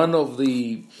 One of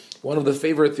the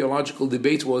favorite theological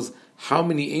debates was how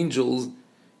many angels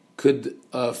could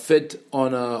fit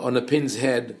on a pin's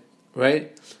head,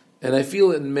 right? And I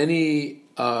feel in many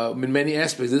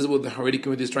aspects, this is what the Haredi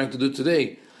community is trying to do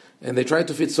today, and they try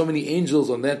to fit so many angels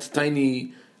on that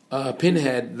tiny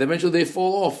pinhead. Eventually, they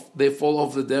fall off the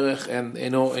derech,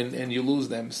 and you lose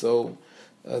them. So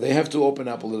they have to open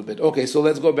up a little bit. Okay, so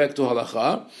let's go back to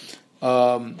halacha.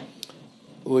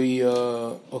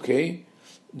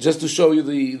 Just to show you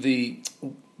the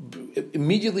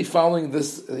immediately following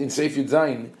this in Seif Yud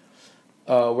Zayin,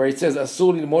 where it says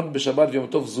Asur lilmod b'Shabbat v'Yom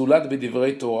Tov zulat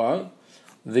b'divrei Torah.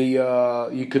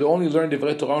 You could only learn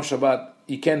divrei Torah on Shabbat.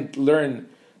 You can't learn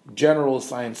general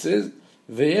sciences.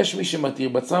 V'yesh mi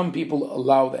shematir, but some people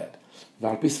allow that.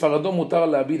 V'al pi Sfarado mutar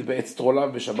la'abid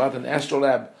be'etztrolav b'Shabbat. An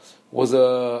astrolabe was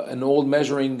an old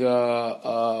measuring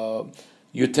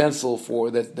utensil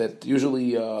for that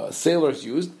usually sailors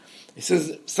used. It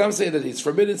says some say that it's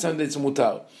forbidden, some say it's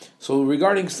mutar. So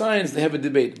regarding science, they have a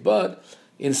debate. But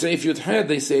in Seif Yud Het,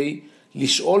 they say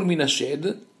lish'ol min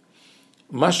hashed,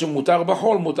 ma shemutar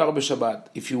b'chol mutar b'Shabbat.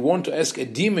 If you want to ask a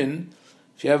demon,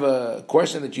 if you have a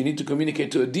question that you need to communicate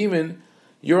to a demon,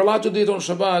 you're allowed to do it on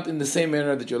Shabbat in the same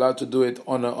manner that you're allowed to do it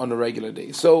on a regular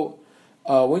day. So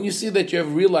when you see that you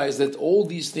have realized that all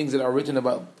these things that are written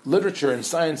about literature and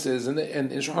sciences and in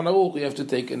Shulchan Aruch, you have to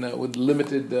take with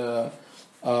limited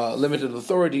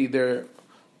authority. There,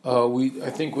 I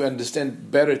think we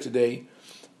understand better today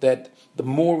that the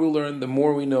more we learn, the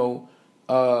more we know,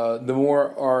 the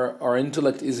more our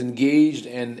intellect is engaged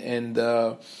and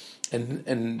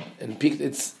peaked.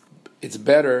 It's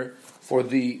better for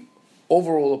the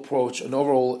overall approach and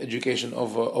overall education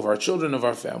of our children, of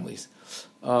our families.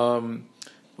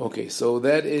 Okay, so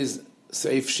that is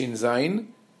Seif Shin Zayin.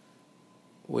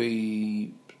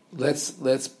 Let's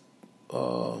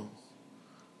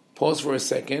pause for a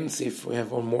second, see if we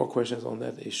have more questions on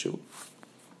that issue.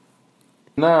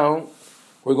 Now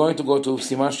we're going to go to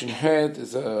Siman Shin Het.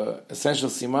 It's an essential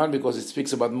Siman because it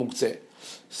speaks about Muktzeh.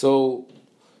 So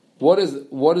what is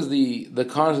the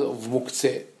concept of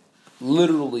Muktzeh?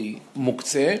 Literally,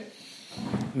 Muktzeh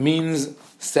means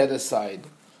set aside.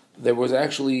 There was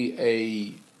actually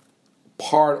a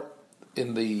part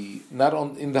in the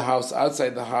house,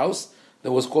 outside the house,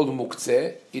 that was called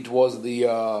Muktzeh. It was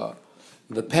the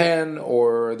pen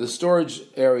or the storage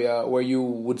area where you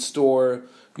would store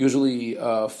usually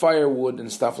firewood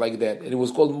and stuff like that. And it was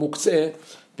called Muktzeh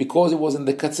because it was in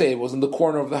the katzeh, it was in the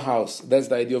corner of the house. That's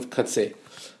the idea of katzeh.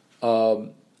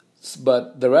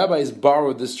 But the rabbis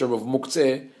borrowed this term of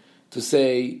Muktzeh to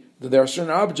say that there are certain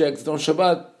objects that on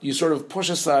Shabbat you sort of push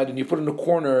aside and you put in a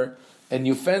corner and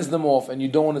you fence them off and you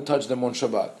don't want to touch them on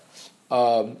Shabbat.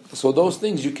 So those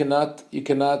things you should not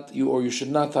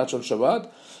touch on Shabbat.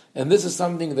 And this is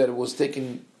something that was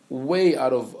taken way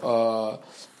out of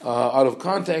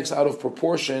context, out of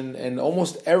proportion, and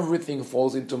almost everything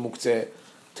falls into Muktzeh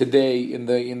today in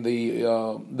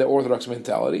the Orthodox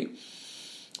mentality.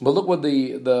 But look what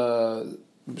the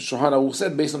Shulchan Aruch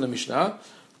said based on the Mishnah.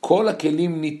 Kol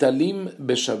hakelim nitalim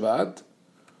b'Shabbat,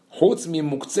 chutz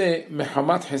mimuktzeh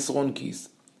mehamat hesron kis.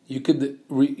 You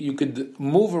could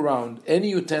move around any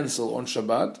utensil on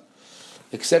Shabbat,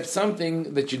 except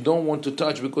something that you don't want to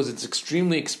touch because it's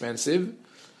extremely expensive,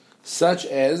 such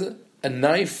as a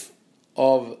knife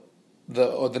of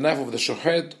the knife of the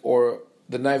shochet, or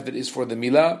the knife that is for the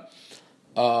milah,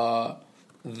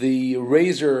 the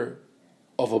razor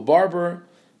of a barber,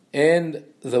 and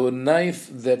the knife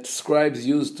that scribes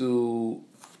use to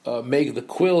make the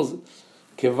quills.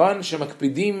 Kevan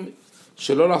shemakpidim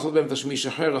shelo לעשות בהם תשמיש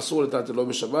אחר, אסור לטלטלו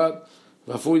בשבת,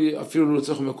 ואפילו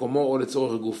לצורך מקומו או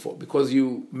לצורך גופו. Because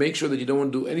you make sure that you don't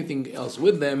want to do anything else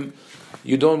with them,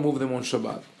 you don't move them on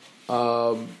Shabbat.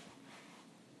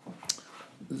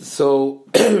 So,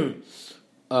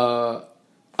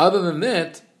 other than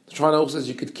that, Shulchan Aruch says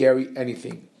you could carry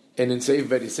anything. And in Seif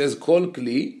Bet it says, Kol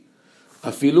kli,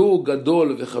 afilu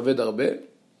gadol v'chaved arbe,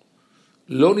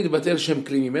 lo nitbatel shem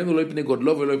kli mimenu, lo ipnei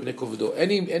godlo v'lo ipnei kovdo.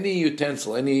 Any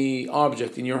utensil, any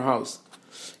object in your house,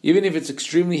 even if it's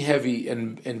extremely heavy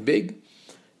and big,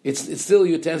 it's still a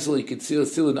utensil. You could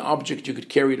still an object. You could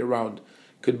carry it around.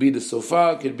 Could be the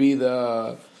sofa. Could be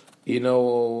the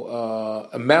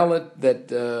a mallet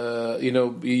that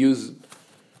you use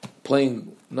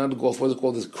playing, not golf. What's it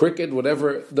called? This cricket,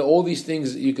 whatever. All these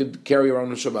things you could carry around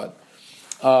on Shabbat.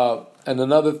 And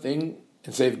another thing,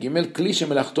 in Seif Gimel, kli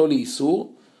shemelachto liisur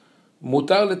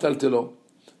mutar letaltelo.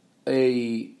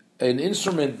 An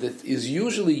instrument that is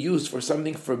usually used for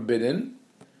something forbidden,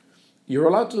 you're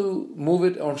allowed to move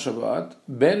it on Shabbat,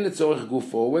 ben letzorech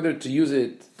gufo, whether to use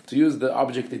the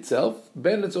object itself,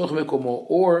 ben letzorech mekomo,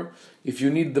 or if you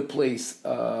need the place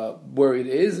where it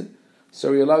is,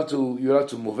 so you're allowed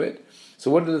to move it.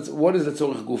 So what is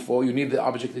letzorech gufo? You need the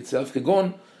object itself.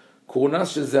 Kegon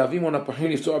kurunas shel zehavim on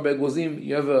apachim liftor be'egozim.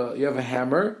 You have a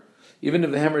hammer, even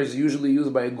if the hammer is usually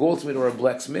used by a goldsmith or a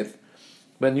blacksmith.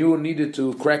 When you needed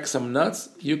to crack some nuts,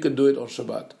 you could do it on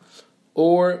Shabbat.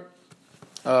 Or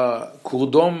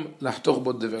kurdom lahtoch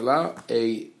bo devela,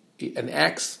 an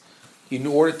axe, in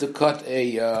order to cut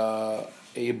a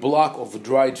block of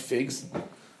dried figs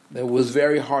that was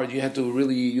very hard. You had to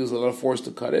really use a lot of force to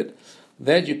cut it.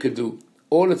 That you could do.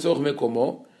 Or letzorch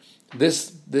mekomo, this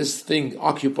thing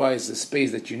occupies the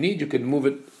space that you need. You can move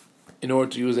it in order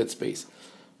to use that space,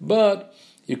 but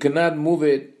you cannot move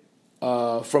it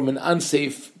from an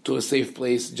unsafe to a safe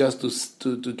place just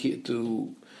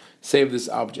to save this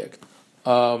object.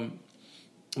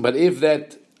 But if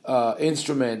that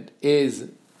instrument is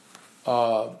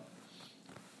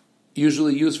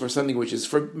usually used for something which is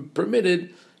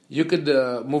permitted, you could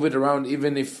move it around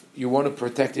even if you want to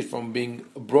protect it from being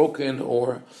broken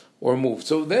or moved.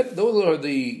 So those are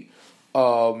the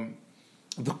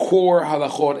core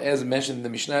halachot as mentioned in the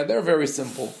Mishnah. They're very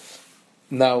simple.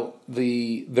 Now,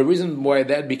 the reason why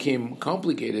that became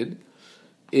complicated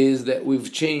is that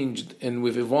we've changed and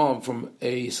we've evolved from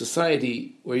a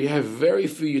society where you have very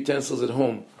few utensils at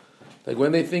home. Like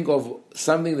when they think of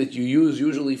something that you use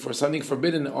usually for something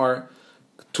forbidden are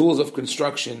tools of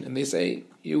construction, and they say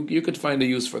you could find a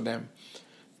use for them.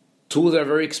 Tools are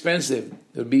very expensive.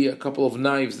 There would be a couple of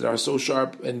knives that are so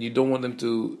sharp and you don't want them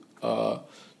to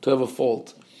have a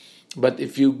fault. But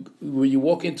when you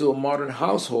walk into a modern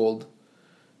household,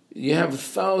 you have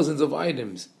thousands of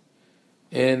items.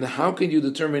 And how can you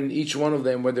determine each one of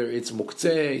them, whether it's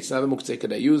muktzeh, it's not a muktzeh,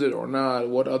 could I use it or not,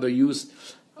 what other use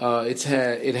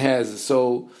it has?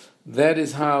 So that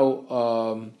is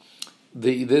how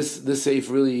this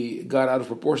seif really got out of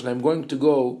proportion. I'm going to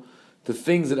go to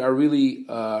things that are really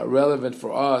relevant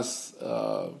for us,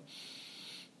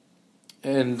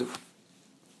 and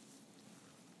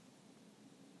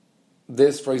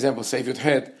this, for example, seif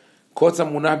Yud-Het, קוץ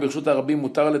המונח ברשות הרבים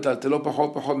מותר לטלטלו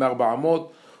פחות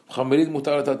מ400, חמלית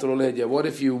מותר לטלטלו להדיא. What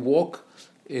if you walk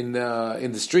in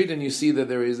the street and you see that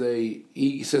there is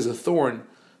he says a thorn,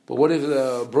 but what if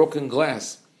a broken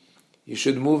glass? You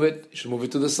should move it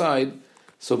to the side,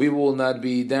 so people will not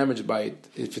be damaged by it.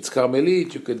 If it's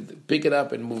carmelit, you could pick it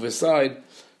up and move aside.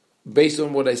 Based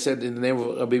on what I said in the name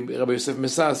of Rabbi Yosef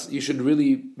Mesas, you should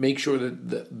really make sure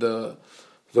that the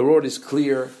road is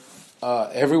clear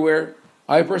everywhere.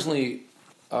 I personally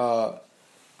am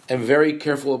very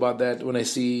careful about that when I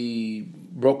see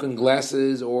broken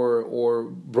glasses or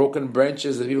broken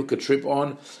branches that people could trip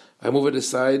on. I move it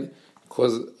aside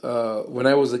because when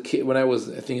I was a kid, I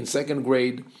think in second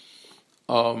grade,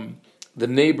 the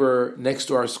neighbor next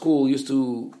to our school used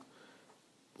to,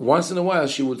 once in a while,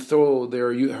 she would throw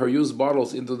her used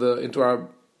bottles into our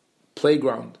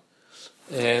playground,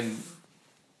 and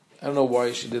I don't know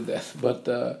why she did that, but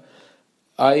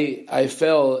I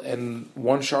fell and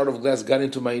one shard of glass got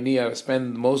into my knee. I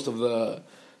spent most of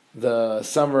the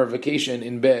summer vacation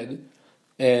in bed,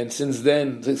 and since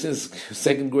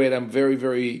second grade, I'm very,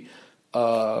 very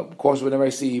cautious whenever I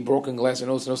see broken glass.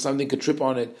 Something could trip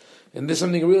on it. And there's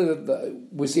something really that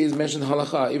we see is mentioned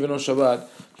halakha. Even on Shabbat,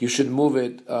 you should move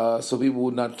it so people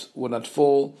would not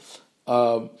fall.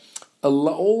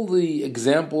 All the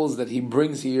examples that he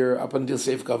brings here up until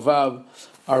Seif Kavav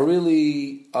are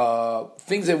really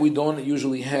things that we don't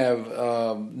usually have.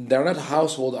 They're not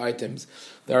household items.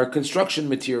 They are construction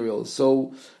materials.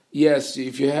 So yes,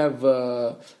 if you have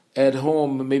at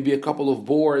home maybe a couple of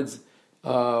boards,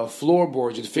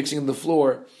 floorboards, you're fixing the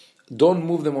floor, don't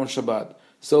move them on Shabbat.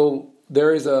 So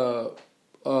there is the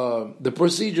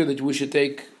procedure that we should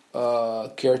take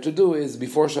care to do is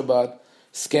before Shabbat,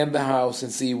 scan the house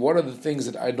and see what are the things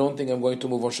that I don't think I'm going to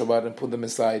move on Shabbat and put them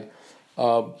aside.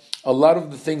 A lot of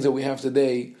the things that we have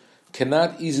today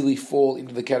cannot easily fall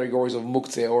into the categories of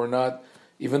muktzeh or not,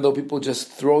 even though people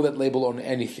just throw that label on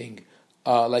anything.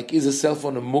 Like, is a cell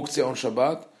phone a muktzeh on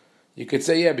Shabbat? You could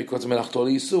say, yeah, because melachto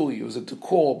l'isur, use it to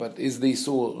call, but is the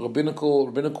isur rabbinical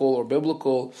or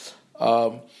biblical?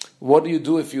 What do you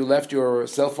do if you left your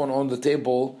cell phone on the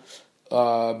table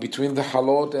between the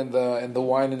halot and the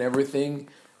wine and everything?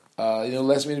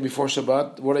 Last minute before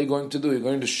Shabbat, what are you going to do? You're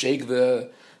going to shake the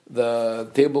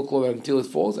tablecloth until it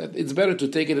falls? It's better to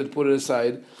take it and put it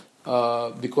aside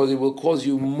because it will cause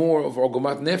you more of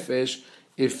ogumat nefesh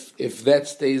if that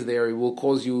stays there. It will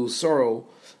cause you sorrow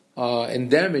and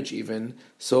damage even.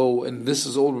 So, and this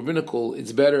is all rabbinical.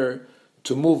 It's better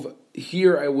to move.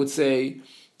 Here I would say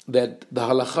that the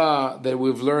halacha that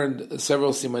we've learned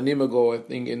several simanim ago, I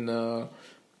think in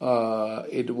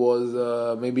it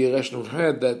was maybe a Resh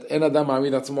Yud-Het, that en adam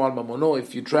ma'amid atzmo al mamono.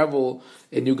 If you travel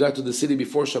and you got to the city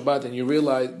before Shabbat and you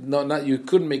realize you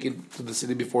couldn't make it to the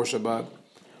city before Shabbat,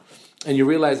 and you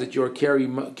realize that you're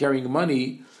carrying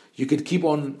money, you could keep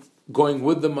on going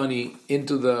with the money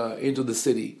into the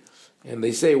city. And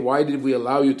they say, why did we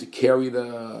allow you to carry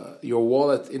your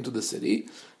wallet into the city?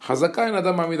 We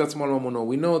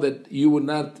know that you would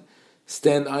not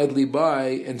stand idly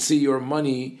by and see your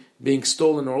money being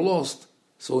stolen or lost.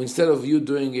 So instead of you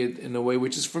doing it in a way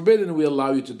which is forbidden, we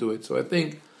allow you to do it. So I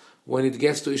think when it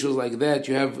gets to issues like that,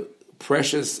 you have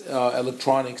precious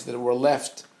electronics that were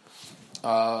left,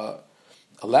 a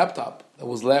laptop that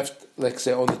was left, let's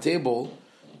say, on the table.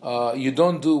 You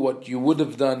don't do what you would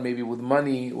have done maybe with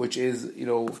money, which is,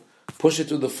 push it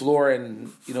to the floor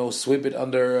and, sweep it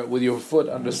under with your foot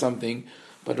under something,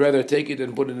 but rather take it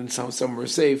and put it in somewhere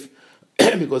safe,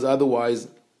 because otherwise,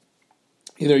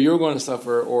 either you're going to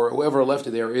suffer or whoever left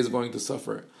it there is going to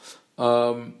suffer.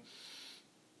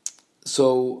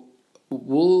 So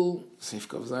we'll Seif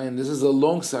Kaf Zayin. This is a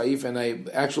long saif, and I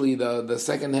actually the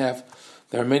second half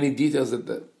there are many details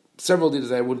several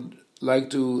details I would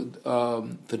like to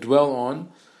dwell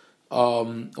on.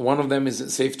 One of them is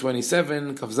Seif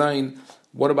 27, Kaf Zayin.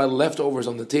 What about leftovers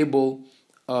on the table?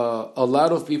 A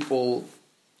lot of people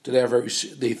today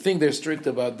they think they're strict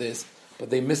about this, but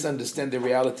they misunderstand the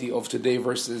reality of today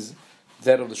versus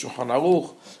that of the Shulchan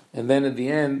Aruch. And then at the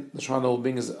end, the Shulchan Aruch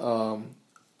brings a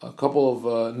couple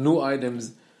of new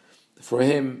items for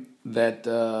him that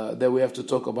we have to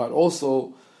talk about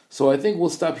also. So I think we'll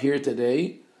stop here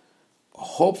today.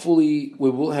 Hopefully, we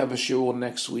will have a shiur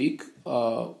next week.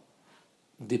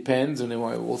 Depends, and then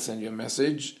I will send you a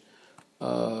message.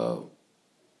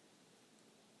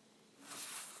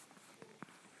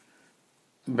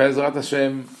 Bezrat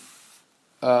Hashem,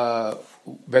 I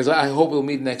hope we'll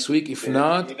meet next week. If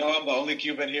not... You know I'm the only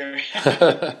Cuban here.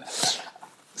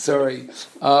 Sorry.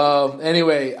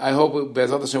 Anyway, I hope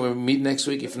Bezrat Hashem we'll meet next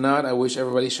week. If not, I wish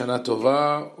everybody Shana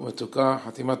Tova, V'tuka,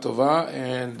 Hatima Tova,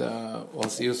 and we'll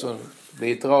see you soon.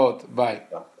 Leitraot. Bye.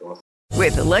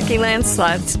 With the Lucky Land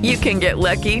Slots, you can get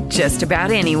lucky just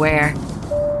about anywhere.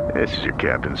 This is your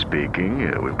captain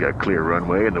speaking. We've got clear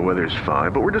runway and the weather's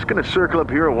fine, but we're just going to circle up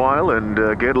here a while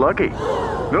and get lucky.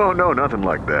 No, nothing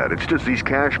like that. It's just these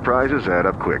cash prizes add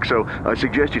up quick. So I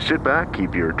suggest you sit back,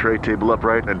 keep your tray table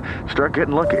upright, and start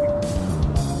getting lucky.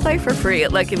 Play for free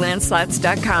at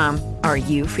LuckyLandSlots.com. Are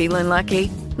you feeling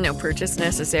lucky? No purchase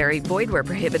necessary. Void where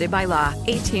prohibited by law.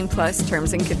 18+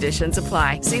 terms and conditions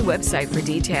apply. See website for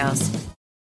details.